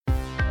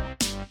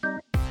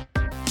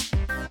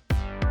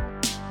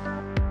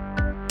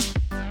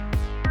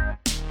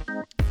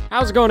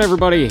How's it going,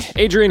 everybody?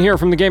 Adrian here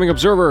from the Gaming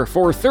Observer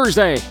for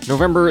Thursday,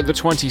 November the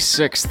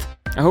 26th.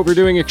 I hope you're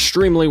doing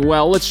extremely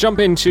well. Let's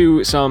jump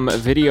into some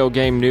video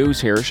game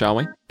news here, shall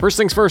we? First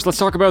things first, let's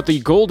talk about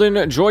the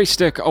Golden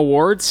Joystick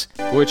Awards,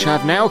 which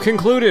have now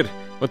concluded,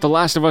 with The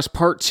Last of Us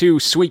Part 2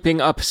 sweeping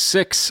up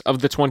 6 of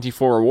the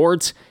 24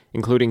 awards,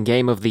 including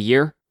Game of the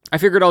Year. I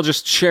figured I'll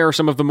just share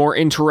some of the more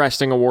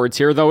interesting awards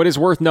here, though it is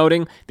worth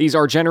noting these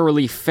are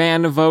generally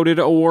fan-voted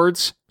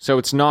awards, so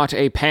it's not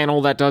a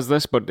panel that does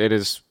this, but it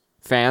is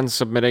fans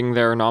submitting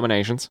their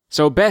nominations.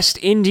 So Best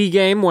Indie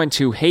Game went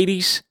to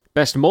Hades,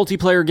 Best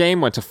Multiplayer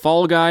Game went to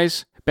Fall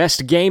Guys,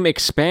 Best Game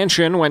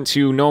Expansion went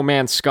to No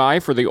Man's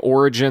Sky for the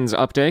Origins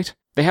update.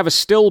 They have a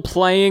Still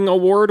Playing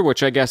award,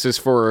 which I guess is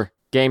for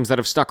games that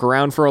have stuck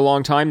around for a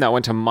long time, that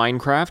went to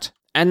Minecraft.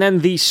 And then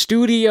the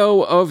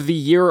Studio of the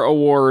Year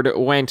award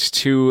went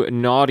to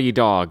Naughty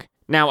Dog.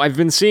 Now, I've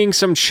been seeing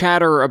some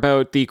chatter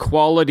about the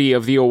quality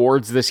of the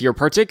awards this year,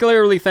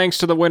 particularly thanks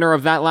to the winner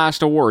of that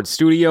last award,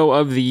 Studio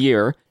of the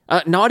Year.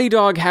 Naughty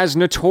Dog has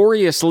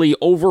notoriously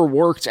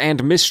overworked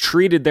and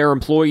mistreated their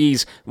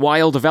employees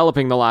while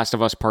developing The Last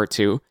of Us Part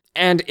 2.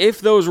 And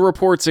if those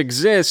reports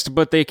exist,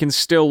 but they can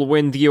still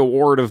win the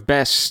award of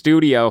Best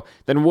Studio,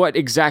 then what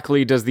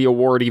exactly does the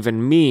award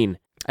even mean?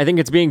 I think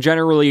it's being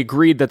generally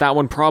agreed that that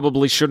one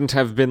probably shouldn't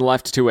have been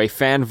left to a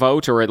fan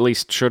vote, or at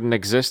least shouldn't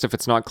exist if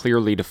it's not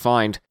clearly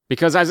defined.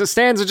 Because as it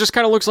stands, it just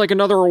kind of looks like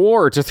another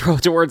award to throw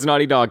towards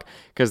Naughty Dog,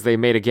 because they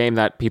made a game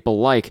that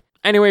people like.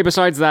 Anyway,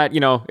 besides that,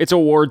 it's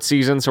award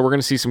season, so we're going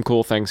to see some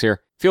cool things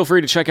here. Feel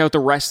free to check out the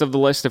rest of the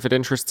list if it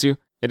interests you.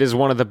 It is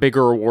one of the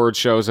bigger award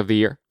shows of the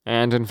year.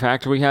 And in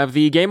fact, we have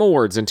the Game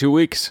Awards in 2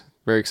 weeks.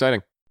 Very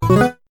exciting.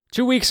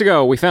 2 weeks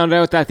ago, we found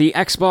out that the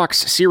Xbox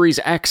Series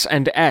X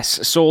and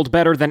S sold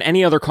better than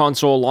any other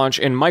console launch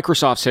in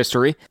Microsoft's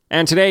history,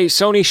 and today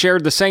Sony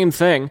shared the same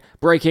thing,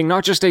 breaking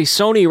not just a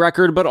Sony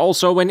record, but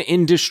also an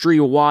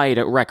industry-wide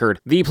record.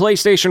 The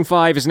PlayStation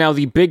 5 is now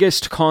the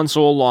biggest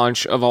console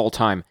launch of all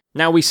time.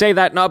 Now, we say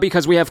that not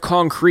because we have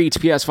concrete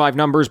PS5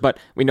 numbers, but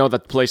we know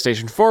that the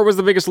PlayStation 4 was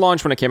the biggest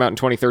launch when it came out in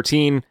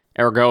 2013,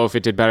 ergo, if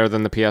it did better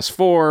than the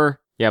PS4...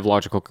 you have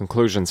logical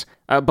conclusions.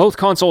 Both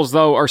consoles,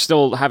 though, are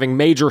still having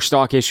major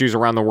stock issues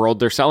around the world.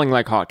 They're selling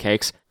like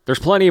hotcakes. There's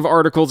plenty of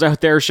articles out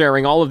there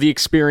sharing all of the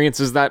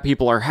experiences that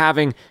people are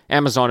having.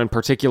 Amazon, in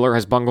particular,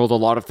 has bungled a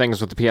lot of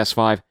things with the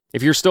PS5.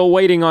 If you're still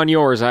waiting on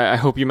yours, I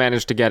hope you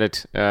managed to get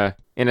it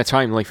in a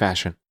timely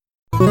fashion.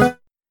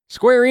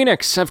 Square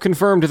Enix have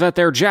confirmed that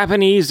their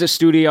Japanese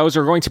studios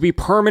are going to be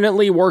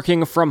permanently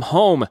working from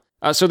home.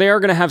 So they are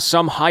going to have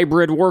some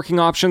hybrid working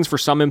options for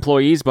some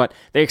employees, but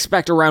they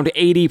expect around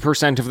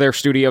 80% of their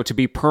studio to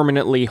be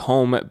permanently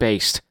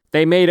home-based.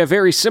 They made a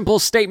very simple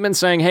statement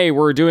saying, hey,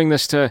 we're doing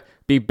this to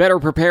be better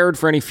prepared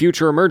for any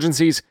future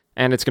emergencies,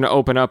 and it's going to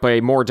open up a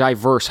more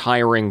diverse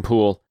hiring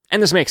pool.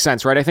 And this makes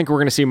sense, right? I think we're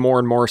going to see more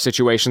and more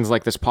situations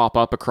like this pop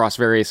up across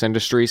various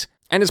industries,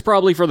 and it's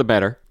probably for the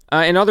better.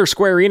 In other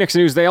Square Enix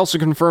news, they also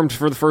confirmed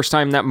for the first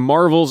time that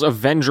Marvel's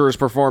Avengers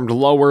performed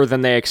lower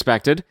than they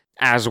expected,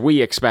 as we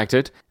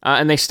expected,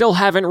 and they still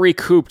haven't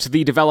recouped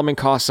the development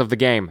costs of the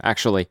game,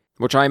 actually,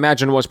 which I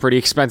imagine was pretty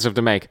expensive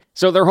to make.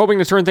 So they're hoping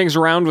to turn things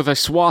around with a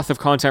swath of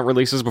content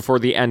releases before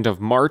the end of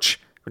March,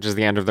 which is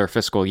the end of their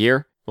fiscal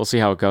year. We'll see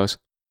how it goes.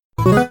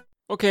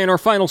 Okay, in our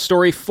final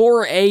story,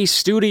 4A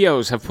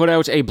Studios have put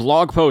out a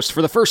blog post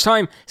for the first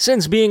time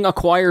since being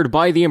acquired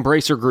by the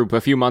Embracer Group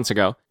a few months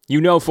ago. You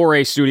know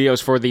 4A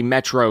Studios for the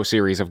Metro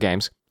series of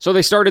games. So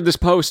they started this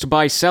post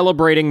by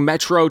celebrating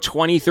Metro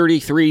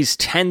 2033's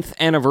 10th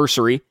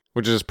anniversary,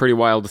 which is pretty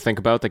wild to think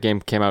about. The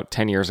game came out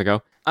 10 years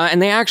ago.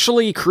 And they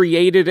actually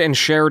created and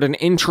shared an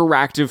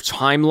interactive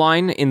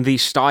timeline in the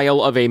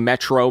style of a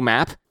Metro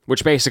map,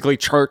 which basically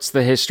charts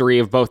the history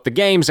of both the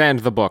games and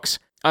the books.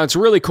 It's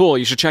really cool.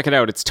 You should check it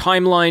out. It's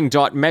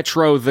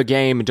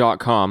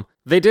timeline.metrothegame.com.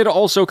 They did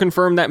also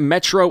confirm that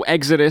Metro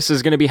Exodus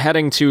is going to be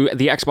heading to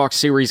the Xbox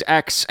Series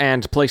X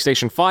and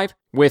PlayStation 5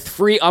 with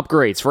free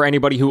upgrades for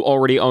anybody who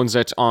already owns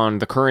it on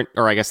the current,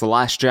 or I guess the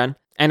last gen.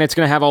 And it's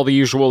going to have all the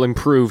usual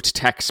improved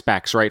tech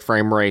specs, right?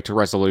 Frame rate,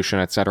 resolution,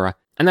 etc.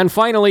 And then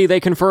finally, they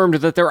confirmed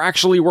that they're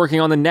actually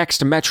working on the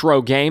next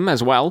Metro game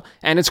as well,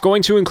 and it's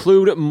going to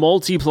include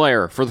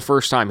multiplayer for the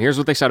first time. Here's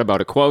what they said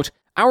about it, quote,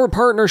 "Our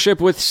partnership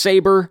with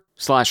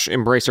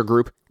Saber/Embracer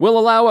Group will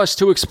allow us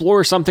to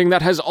explore something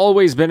that has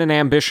always been an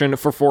ambition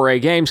for 4A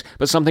games,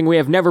 but something we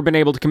have never been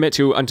able to commit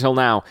to until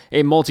now,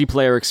 a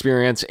multiplayer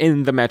experience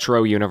in the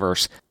Metro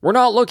universe. We're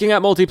not looking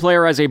at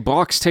multiplayer as a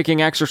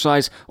box-ticking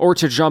exercise or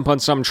to jump on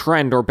some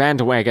trend or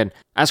bandwagon.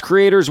 As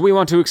creators, we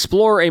want to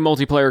explore a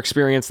multiplayer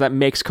experience that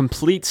makes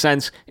complete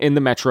sense in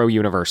the Metro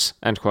universe."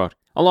 End quote.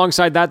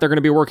 Alongside that, they're going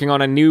to be working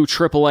on a new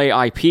AAA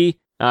IP,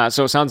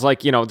 so it sounds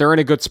like, they're in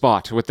a good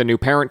spot with the new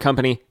parent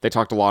company. They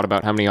talked a lot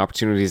about how many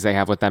opportunities they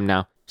have with them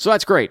now. So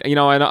that's great.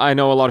 I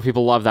know a lot of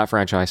people love that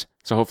franchise,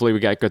 so hopefully we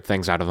get good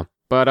things out of them.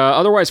 But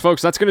otherwise,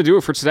 folks, that's going to do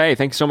it for today.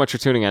 Thank you so much for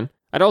tuning in.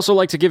 I'd also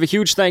like to give a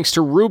huge thanks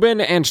to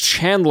Ruben and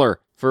Chandler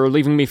for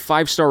leaving me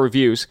 5-star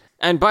reviews.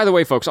 And by the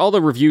way, folks, all the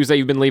reviews that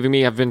you've been leaving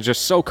me have been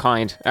just so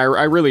kind. I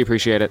really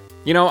appreciate it.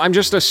 You know, I'm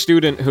just a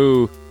student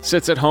who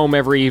sits at home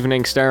every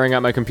evening staring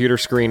at my computer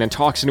screen and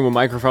talks into a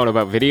microphone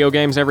about video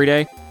games every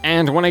day.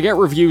 And when I get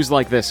reviews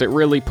like this, it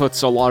really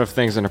puts a lot of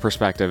things into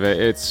perspective.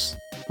 It's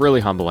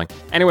really humbling.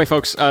 Anyway,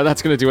 folks,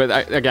 that's gonna do it.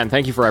 Again,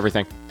 thank you for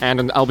everything.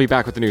 And I'll be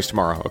back with the news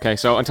tomorrow, okay?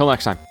 So until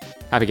next time,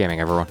 happy gaming,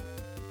 everyone.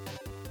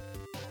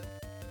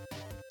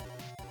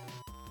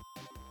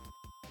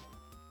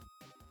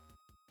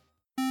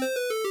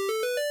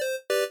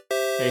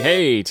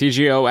 Hey,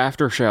 TGO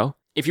After Show.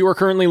 If you are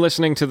currently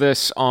listening to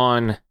this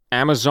on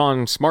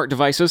Amazon smart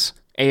devices,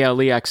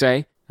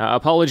 Alexa,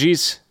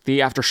 apologies,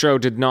 the After Show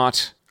did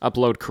not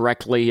upload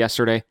correctly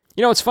yesterday.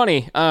 You know, it's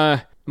funny,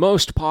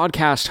 most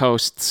podcast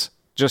hosts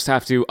just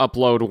have to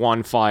upload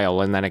one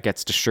file and then it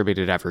gets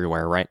distributed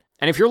everywhere, right?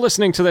 And if you're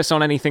listening to this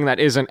on anything that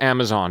isn't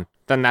Amazon,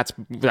 then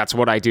that's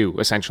what I do,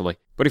 essentially.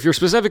 But if you're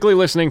specifically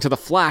listening to the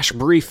flash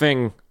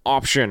briefing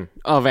option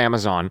of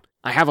Amazon,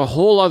 I have a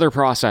whole other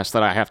process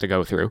that I have to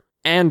go through.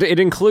 And it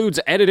includes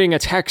editing a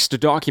text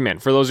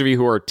document. For those of you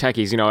who are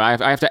techies, you know, I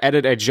have to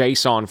edit a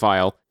JSON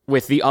file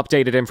with the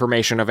updated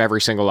information of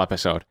every single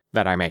episode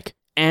that I make.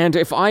 And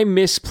if I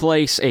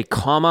misplace a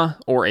comma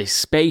or a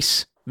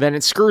space, then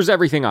it screws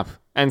everything up.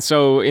 And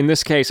so in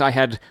this case, I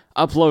had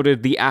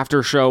uploaded the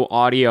after show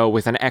audio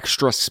with an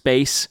extra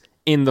space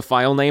in the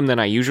file name than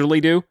I usually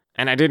do.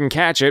 And I didn't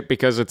catch it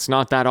because it's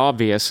not that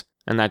obvious.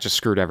 And that just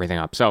screwed everything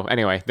up. So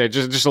anyway,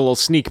 just a little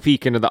sneak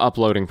peek into the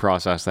uploading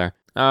process there.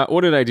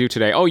 What did I do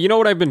today? Oh, you know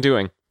what I've been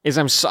doing? Is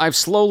I've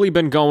slowly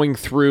been going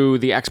through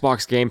the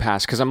Xbox Game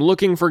Pass because I'm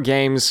looking for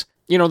games.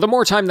 You know, the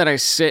more time that I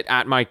sit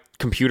at my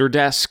computer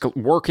desk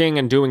working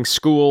and doing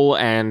school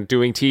and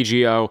doing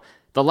TGO,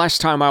 the less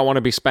time I want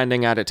to be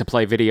spending at it to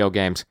play video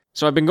games.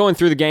 So I've been going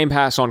through the Game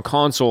Pass on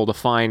console to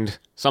find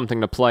something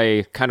to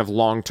play kind of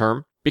long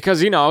term.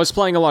 Because, you know, I was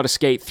playing a lot of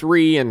Skate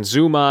 3 and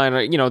Zuma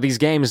and, you know, these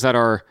games that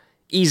are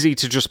easy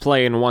to just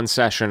play in one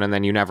session and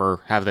then you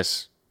never have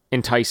this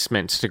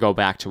enticement to go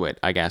back to it,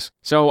 I guess.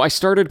 So I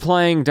started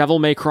playing Devil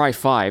May Cry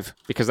 5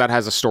 because that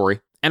has a story.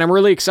 And I'm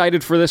really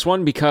excited for this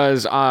one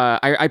because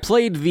I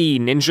played the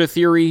Ninja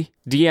Theory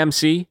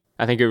DMC.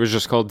 I think it was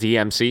just called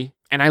DMC.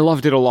 And I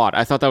loved it a lot.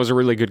 I thought that was a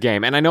really good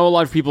game. And I know a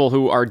lot of people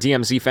who are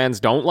DMC fans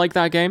don't like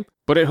that game,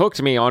 but it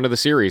hooked me onto the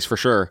series for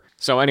sure.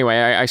 So anyway,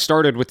 I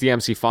started with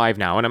DMC 5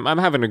 now, and I'm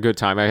having a good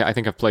time. I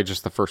think I've played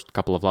just the first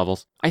couple of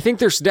levels. I think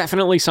there's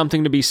definitely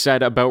something to be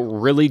said about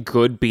really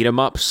good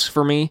beat-em-ups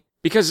for me.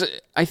 Because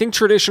I think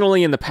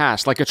traditionally in the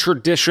past, like a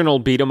traditional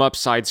beat-em-up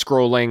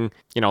side-scrolling,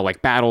 you know,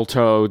 like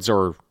Battletoads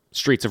or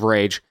Streets of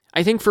Rage,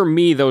 I think for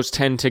me those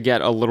tend to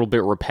get a little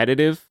bit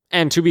repetitive.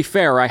 And to be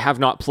fair, I have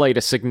not played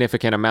a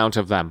significant amount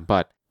of them,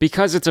 but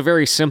because it's a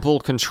very simple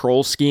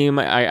control scheme,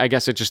 I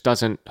guess it just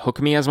doesn't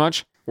hook me as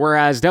much.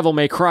 Whereas Devil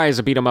May Cry as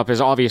a beat-em-up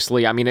is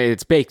obviously, I mean,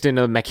 it's baked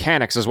into the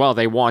mechanics as well.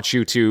 They want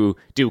you to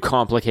do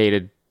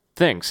complicated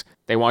things.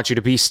 They want you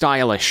to be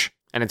stylish.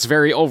 And it's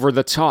very over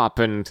the top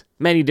and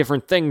many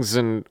different things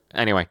and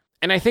anyway.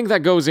 And I think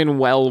that goes in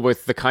well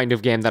with the kind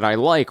of game that I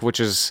like, which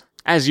is,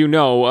 as you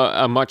know,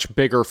 a much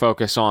bigger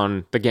focus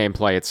on the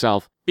gameplay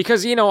itself.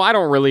 Because, you know, I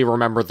don't really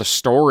remember the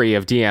story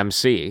of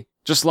DMC.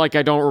 Just like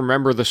I don't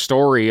remember the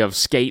story of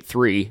Skate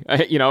 3.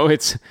 You know,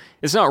 it's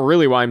not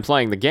really why I'm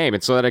playing the game.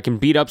 It's so that I can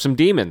beat up some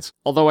demons.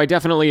 Although I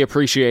definitely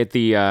appreciate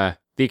the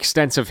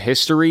extensive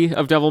history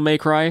of Devil May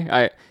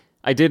Cry.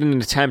 I did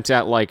an attempt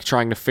at, like,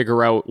 trying to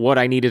figure out what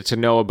I needed to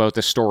know about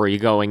the story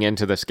going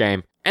into this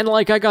game. And,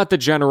 like, I got the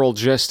general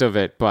gist of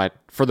it, but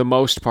for the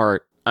most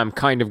part, I'm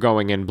kind of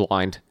going in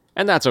blind.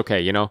 And that's okay,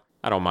 you know?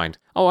 I don't mind.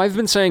 Oh, I've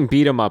been saying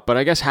beat 'em up, but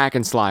I guess hack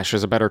and slash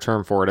is a better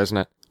term for it, isn't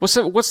it?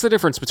 What's the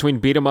difference between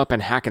beat 'em up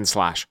and hack and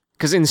slash?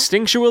 Because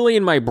instinctually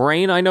in my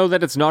brain, I know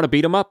that it's not a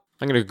beat 'em up.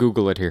 I'm gonna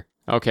Google it here.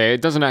 Okay,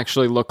 it doesn't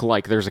actually look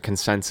like there's a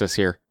consensus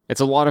here.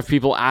 It's a lot of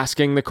people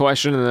asking the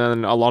question and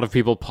then a lot of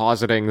people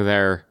positing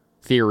their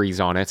theories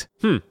on it.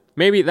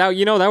 Maybe that,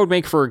 you know, that would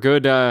make for a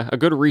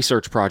good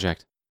research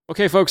project.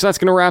 Okay, folks, that's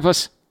gonna wrap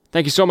us.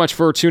 Thank you so much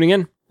for tuning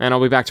in, and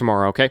I'll be back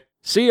tomorrow, okay?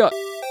 See ya!